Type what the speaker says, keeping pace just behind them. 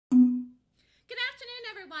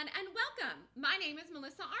everyone, and welcome. My name is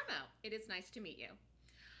Melissa Armo. It is nice to meet you.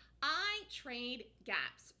 I trade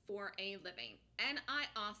gaps for a living, and I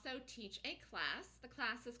also teach a class. The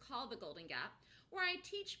class is called The Golden Gap, where I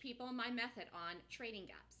teach people my method on trading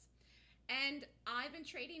gaps. And I've been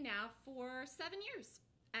trading now for 7 years,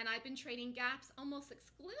 and I've been trading gaps almost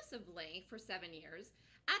exclusively for 7 years.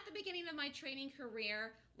 At the beginning of my trading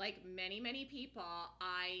career, like many people,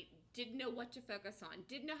 I didn't know what to focus on,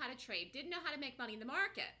 didn't know how to trade, didn't know how to make money in the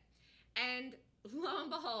market. And lo and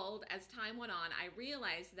behold, as time went on, I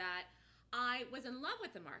realized that I was in love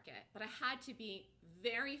with the market, but I had to be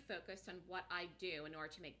very focused on what I do in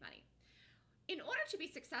order to make money. In order to be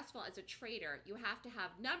successful as a trader, you have to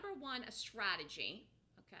have, number one, a strategy,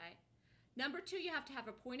 okay? Number two, you have to have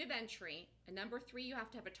a point of entry. And number three, you have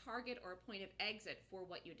to have a target or a point of exit for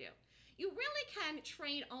what you do. You really can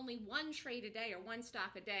trade only one trade a day or one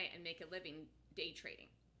stock a day and make a living day trading.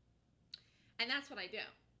 And that's what I do.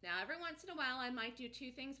 Now, every once in a while, I might do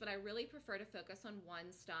two things, but I really prefer to focus on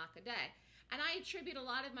one stock a day. And I attribute a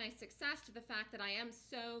lot of my success to the fact that I am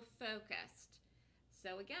so focused.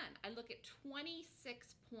 So again, I look at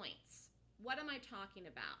 26 points. What am I talking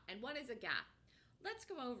about? And what is a gap? Let's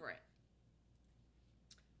go over it.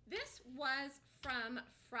 This was from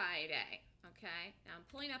Friday, okay? Now I'm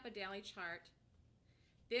pulling up a daily chart.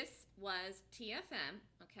 This was TFM,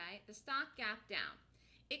 okay? The stock gap down.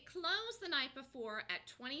 It closed the night before at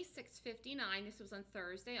 26.59. This was on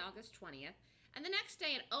Thursday, August 20th. And the next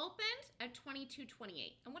day it opened at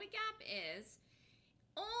 22.28. And what a gap is,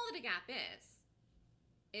 all that a gap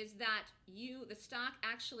is that the stock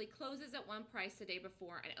actually closes at one price the day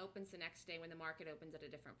before and opens the next day when the market opens at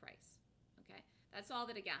a different price, okay? That's all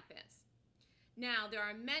that a gap is. Now, there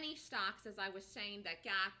are many stocks, as I was saying, that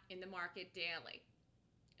gap in the market daily.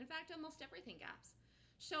 In fact, almost everything gaps.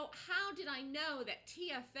 So how did I know that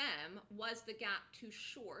TFM was the gap too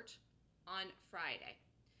short on Friday?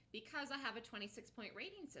 Because I have a 26-point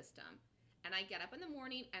rating system, and I get up in the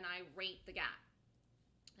morning and I rate the gap.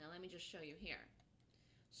 Now, let me just show you here.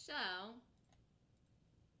 So,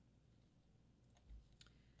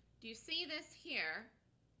 do you see this here?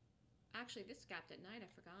 Actually, this gapped at night, I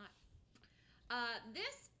forgot.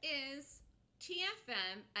 This is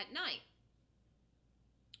TFM at night.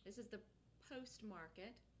 This is the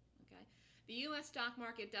post-market, okay? The U.S. stock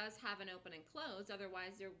market does have an open and close,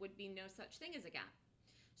 otherwise there would be no such thing as a gap.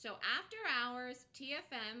 So after hours,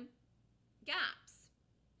 TFM gaps.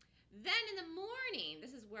 Then in the morning,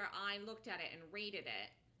 this is where I looked at it and rated it,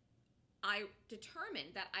 I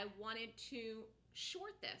determined that I wanted to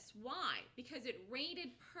short this. Why? Because it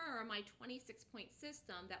rated per my 26-point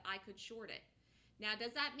system that I could short it. Now,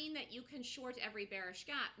 does that mean that you can short every bearish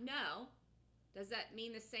gap? No. Does that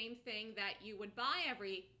mean the same thing that you would buy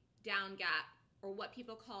every down gap or what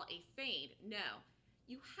people call a fade? No.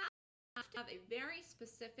 You have to have a very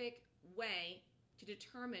specific way to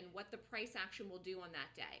determine what the price action will do on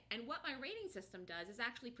that day. And what my rating system does is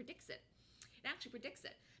actually predicts it. It actually predicts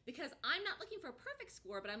it because I'm not looking for a perfect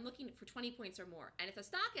score, but I'm looking for 20 points or more. And if a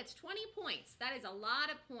stock gets 20 points, that is a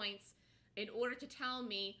lot of points in order to tell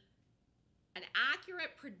me an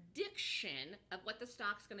accurate prediction of what the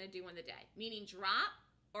stock's going to do on the day, meaning drop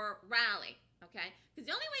or rally, okay? Because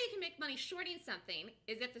the only way you can make money shorting something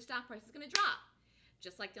is if the stock price is going to drop.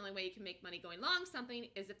 Just like the only way you can make money going long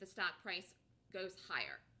something is if the stock price goes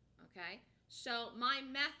higher, okay? So my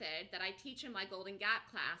method that I teach in my Golden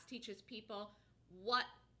Gap class teaches people what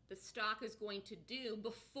the stock is going to do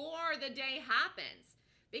before the day happens,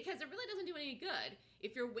 because it really doesn't do any good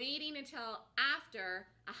if you're waiting until after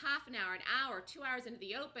a half an hour, 2 hours into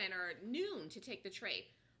the open or noon to take the trade.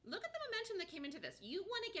 Look at the momentum that came into this. You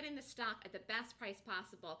want to get in the stock at the best price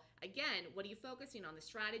possible. Again, what are you focusing on? The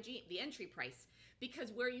strategy, the entry price,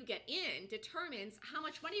 because where you get in determines how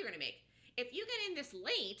much money you're going to make. If you get in this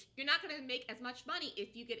late, you're not going to make as much money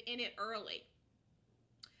if you get in it early.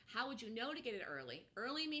 How would you know to get it early?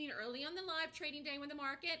 Early meaning early on the live trading day when the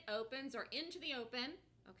market opens or into the open,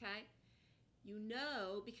 okay? You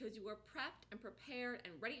know because you are prepped and prepared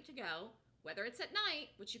and ready to go, whether it's at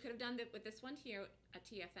night, which you could have done with this one here at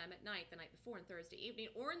TFM at night, the night before on Thursday evening,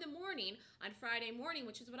 or in the morning on Friday morning,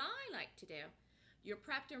 which is what I like to do. You're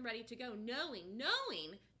prepped and ready to go,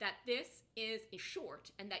 knowing that this is a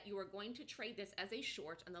short and that you are going to trade this as a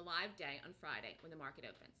short on the live day on Friday when the market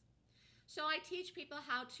opens. So I teach people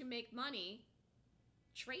how to make money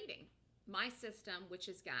trading my system, which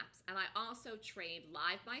is gaps. And I also trade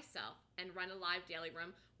live myself and run a live daily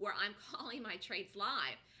room where I'm calling my trades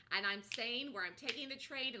live. And I'm saying where I'm taking the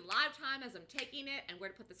trade in live time as I'm taking it and where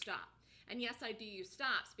to put the stop. And yes, I do use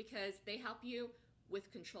stops because they help you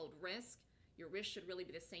with controlled risk. Your risk should really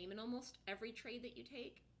be the same in almost every trade that you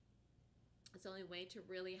take. It's the only way to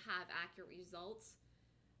really have accurate results,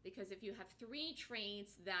 because if you have 3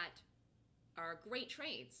 trades that are great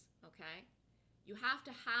trades, okay, you have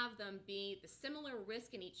to have them be the similar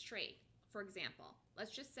risk in each trade. For example,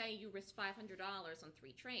 let's just say you risk $500 on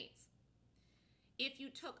 3 trades. If you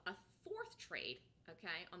took a 4th trade,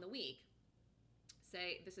 okay, on the week,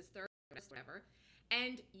 say this is third, whatever,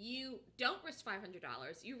 and you don't risk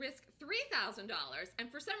 $500, you risk $3,000,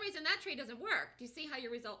 and for some reason that trade doesn't work, do you see how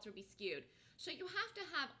your results would be skewed? So you have to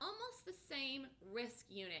have almost the same risk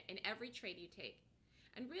unit in every trade you take.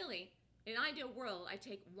 And really, in an ideal world, I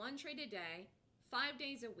take 1 trade a day, 5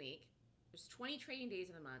 days a week, there's 20 trading days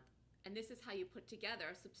in a month, and this is how you put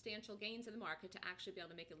together substantial gains in the market to actually be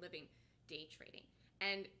able to make a living day trading.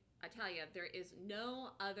 And I tell you, there is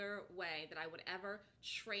no other way that I would ever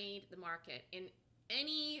trade the market in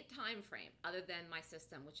any time frame other than my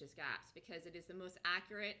system, which is GAPS, because it is the most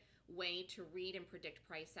accurate way to read and predict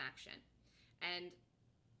price action. And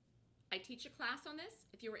I teach a class on this.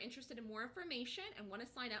 If you are interested in more information and want to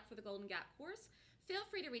sign up for the Golden Gap course, feel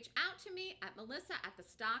free to reach out to me at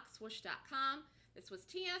melissa@thestockswoosh.com. This was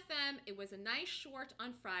TFM. It was a nice short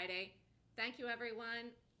on Friday. Thank you,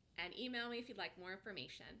 everyone, and email me if you'd like more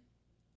information.